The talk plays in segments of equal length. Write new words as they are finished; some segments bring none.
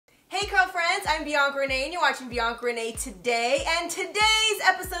Hey curl friends, I'm Bianca Renee and you're watching Bianca Renee Today. And today's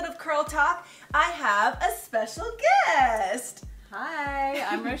episode of Curl Talk, I have a special guest. Hi,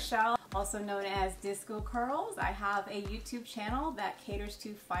 I'm Rochelle, also known as Disco Curls. I have a YouTube channel that caters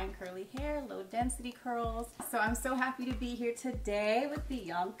to fine curly hair, low density curls. So I'm so happy to be here today with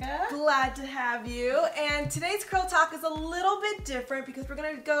Bianca. Glad to have you. And today's Curl Talk is a little bit different because we're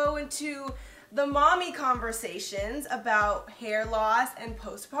going to go into the mommy conversations about hair loss and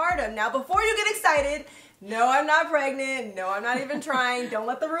postpartum. Now, before you get excited, no, I'm not pregnant. No, I'm not even trying. Don't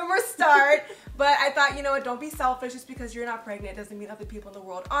let the rumors start. But I thought, you know what, don't be selfish. Just because you're not pregnant doesn't mean other people in the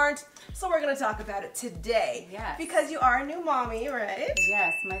world aren't. So we're going to talk about it today. Yes. Because you are a new mommy, right?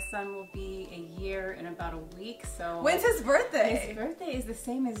 Yes, my son will be a year in about a week. So when's his birthday? His birthday is the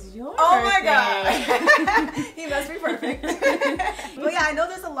same as yours. Oh my God. He must be perfect. But yeah, I know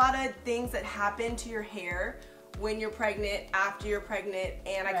there's a lot of things that happen to your hair when you're pregnant, after you're pregnant,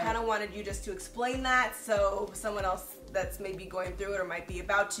 and I kind of wanted you just to explain that so someone else that's maybe going through it or might be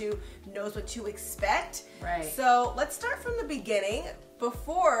about to knows what to expect. Right. So let's start from the beginning.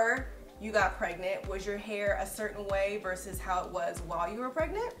 Before you got pregnant, was your hair a certain way versus how it was while you were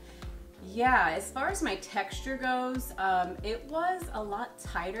pregnant? Yeah, as far as my texture goes, it was a lot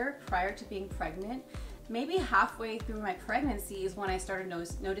tighter prior to being pregnant. Maybe halfway through my pregnancy is when I started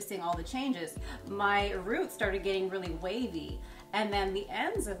noticing all the changes. My roots started getting really wavy, and then the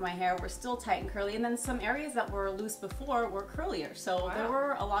ends of my hair were still tight and curly, and then some areas that were loose before were curlier. So there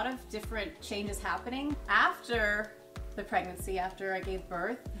were a lot of different changes happening. After the pregnancy, after I gave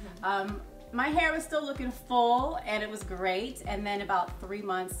birth, my hair was still looking full and it was great, and then about 3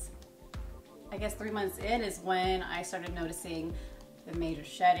 months, I guess 3 months in, is when I started noticing the major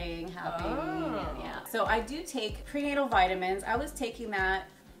shedding happening. Yeah. So I do take prenatal vitamins. I was taking that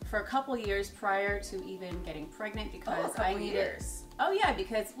for a couple years prior to even getting pregnant because I needed years. Oh yeah,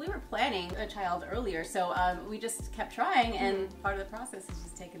 because we were planning a child earlier, so we just kept trying, and part of the process is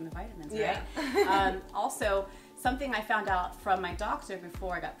just taking the vitamins, right? Also, something I found out from my doctor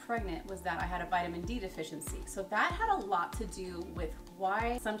before I got pregnant was that I had a vitamin D deficiency. So that had a lot to do with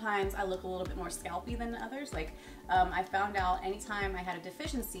why sometimes I look a little bit more scalpy than others. Like I found out anytime I had a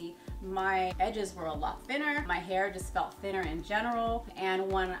deficiency, my edges were a lot thinner. My hair just felt thinner in general.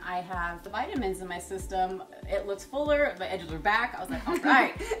 And when I have the vitamins in my system, it looks fuller, my edges are back. I was like, all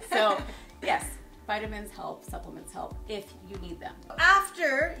right. So yes, vitamins help, supplements help if you need them.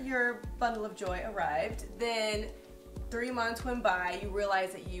 After your bundle of joy arrived, then 3 months went by, you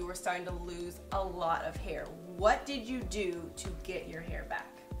realized that you were starting to lose a lot of hair. What did you do to get your hair back?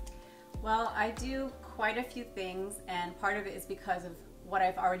 Well, I do quite a few things, and part of it is because of what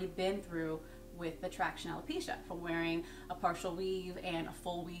I've already been through with the traction alopecia, from wearing a partial weave and a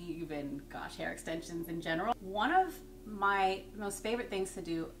full weave and gosh, hair extensions in general. One of my most favorite things to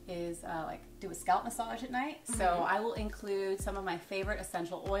do is like do a scalp massage at night. So I will include some of my favorite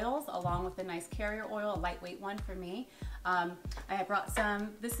essential oils along with a nice carrier oil, a lightweight one for me. I have brought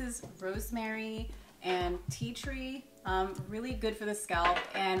some, this is rosemary and tea tree, really good for the scalp,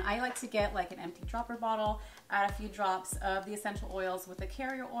 and I like to get like an empty dropper bottle, add a few drops of the essential oils with the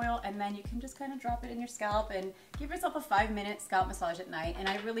carrier oil, and then you can just kind of drop it in your scalp and give yourself a 5-minute scalp massage at night. And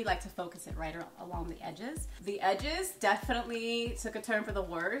I really like to focus it right along the edges. The edges definitely took a turn for the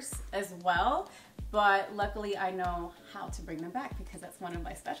worse as well, but luckily I know how to bring them back because that's one of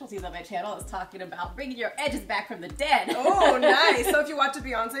my specialties on my channel, is talking about bringing your edges back from the dead. Oh, nice. So if you watch a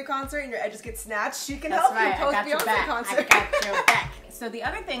Beyonce concert and your edges get snatched, she can help you post Beyonce concert. I got your back. So the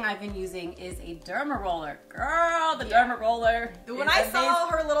other thing I've been using is a derma roller. Girl, the derma roller. When I saw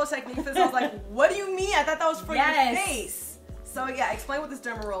her little technique, I was like, what do you mean? I thought that was for your face. So yeah, explain what this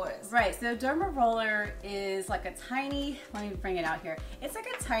derma roller is. Right, so derma roller is like a tiny, let me bring it out here. It's like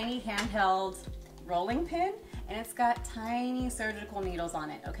a tiny handheld rolling pin, and it's got tiny surgical needles on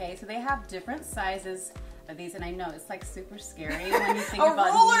it, okay? So they have different sizes of these, and I know it's like super scary when you think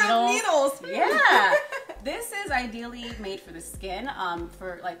about needles. Yeah. This is ideally made for the skin,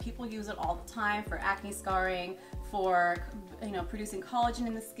 for like people use it all the time for acne scarring, for producing collagen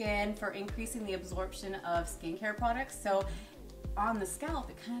in the skin, for increasing the absorption of skincare products. So on the scalp,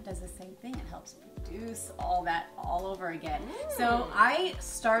 it kind of does the same thing. It helps produce all that all over again. So I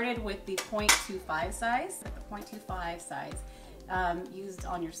started with the 0.25 size. The 0.25 size used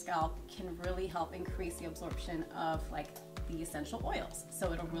on your scalp can really help increase the absorption of like the essential oils.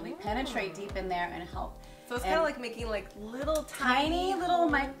 So it'll really penetrate deep in there and help. So it's kind of like making like little tiny little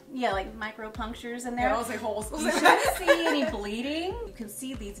Yeah, like micro punctures in there. Yeah, I was like holes. You shouldn't see any bleeding. You can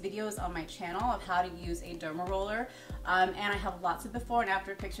see these videos on my channel of how to use a derma roller. And I have lots of before and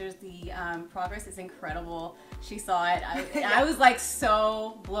after pictures. The progress is incredible. She saw it. I was like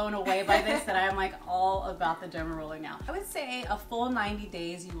so blown away by this that I'm like all about the derma roller now. I would say a full 90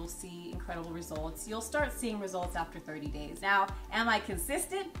 days you will see incredible results. You'll start seeing results after 30 days. Now, am I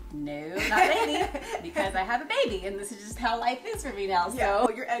consistent? No, not lately, because I have a baby and this is just how life is for me now. Yeah.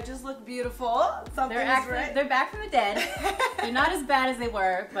 So Your edges look beautiful. they're back from the dead. They're not as bad as they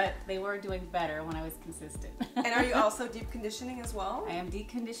were, but they were doing better when I was consistent. And are you also deep conditioning as well? I am deep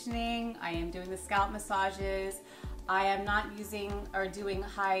conditioning. I am doing the scalp massages. I am not using or doing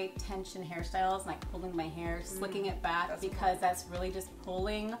high tension hairstyles, like pulling my hair, slicking it back, because that's really just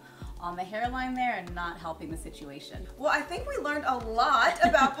pulling on the hairline there and not helping the situation. Well, I think we learned a lot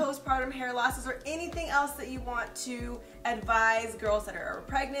about postpartum hair loss. Is there anything else that you want to advise girls that are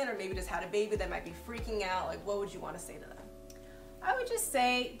pregnant or maybe just had a baby that might be freaking out? Like, what would you want to say to them? I would just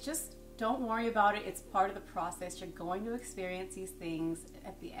say, just don't worry about it. It's part of the process. You're going to experience these things.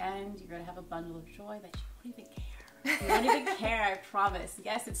 At the end, you're going to have a bundle of joy that you won't even care. You won't even care, I promise.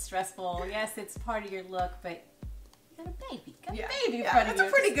 Yes, it's stressful. Yes, it's part of your look, but you got a baby. You got a baby in front of you. That's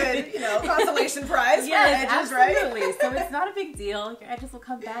a pretty good, consolation prize for edges, absolutely. right? So it's not a big deal. Your edges will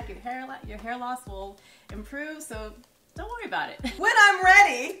come back. Your hair loss will improve. So don't worry about it. When I'm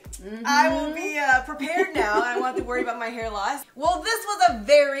ready, I will be prepared now. I don't have to worry about my hair loss. Well, this was a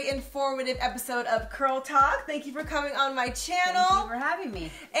very informative episode of Curl Talk. Thank you for coming on my channel. Thank you for having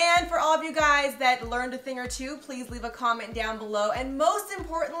me. And for all of you guys that learned a thing or two, please leave a comment down below. And most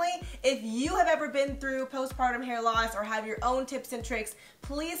importantly, if you have ever been through postpartum hair loss or have your own tips and tricks,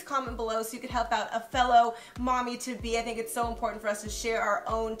 please comment below so you could help out a fellow mommy-to-be. I think it's so important for us to share our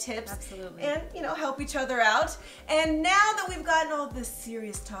own tips. Absolutely. And, help each other out. And now that we've gotten all this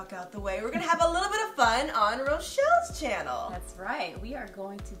serious talk out the way, we're going to have a little bit of fun on Rochelle's channel. That's right. We are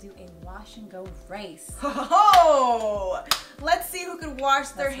going to do a wash and go race. Oh! Let's see who can wash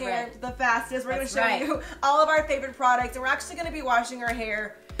their hair the fastest. We're going to show you all of our favorite products, and we're actually going to be washing our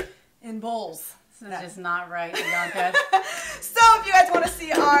hair in bowls. This is just not right, Bianca. So if you guys want to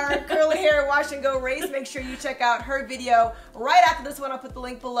see our curly hair wash and go race, make sure you check out her video right after this one. I'll put the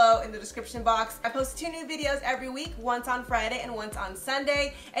link below in the description box. I post 2 new videos every week, once on Friday and once on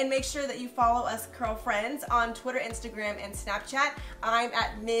Sunday. And make sure that you follow us Curl Friends on Twitter, Instagram, and Snapchat. I'm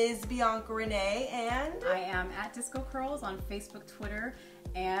at Ms. Bianca Renee, and I am at DiscoCurls on Facebook, Twitter,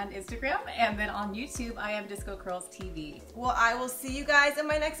 and Instagram, and then on YouTube I am DiscoCurlsTV. Well, I will see you guys in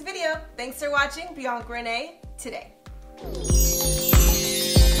my next video. Thanks for watching BiancaReneeToday.